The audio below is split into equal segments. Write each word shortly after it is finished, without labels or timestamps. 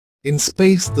In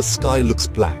space, the sky looks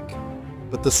black,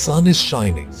 but the sun is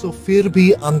shining. So fir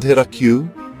bhi andhera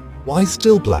kyun? Why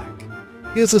still black?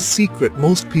 Here's a secret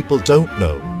most people don't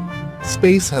know.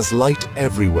 Space has light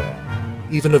everywhere,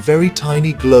 even a very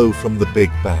tiny glow from the Big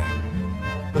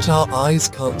Bang. But our eyes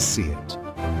can't see it.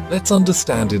 Let's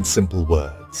understand in simple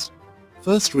words.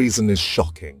 First reason is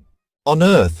shocking. On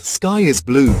Earth, sky is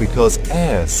blue because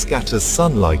air scatters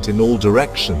sunlight in all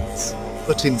directions.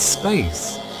 But in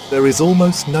space, there is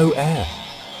almost no air.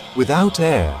 Without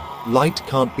air, light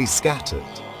can't be scattered.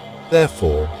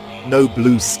 Therefore, no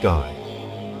blue sky.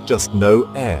 Just no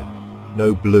air,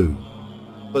 no blue.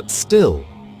 But still,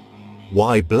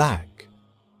 why black?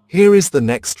 Here is the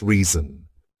next reason.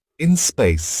 In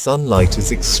space, sunlight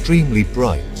is extremely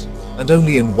bright, and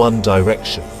only in one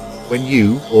direction. When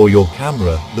you or your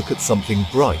camera look at something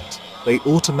bright, they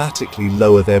automatically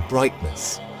lower their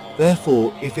brightness.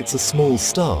 Therefore, if it's a small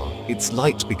star, its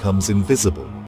light becomes invisible.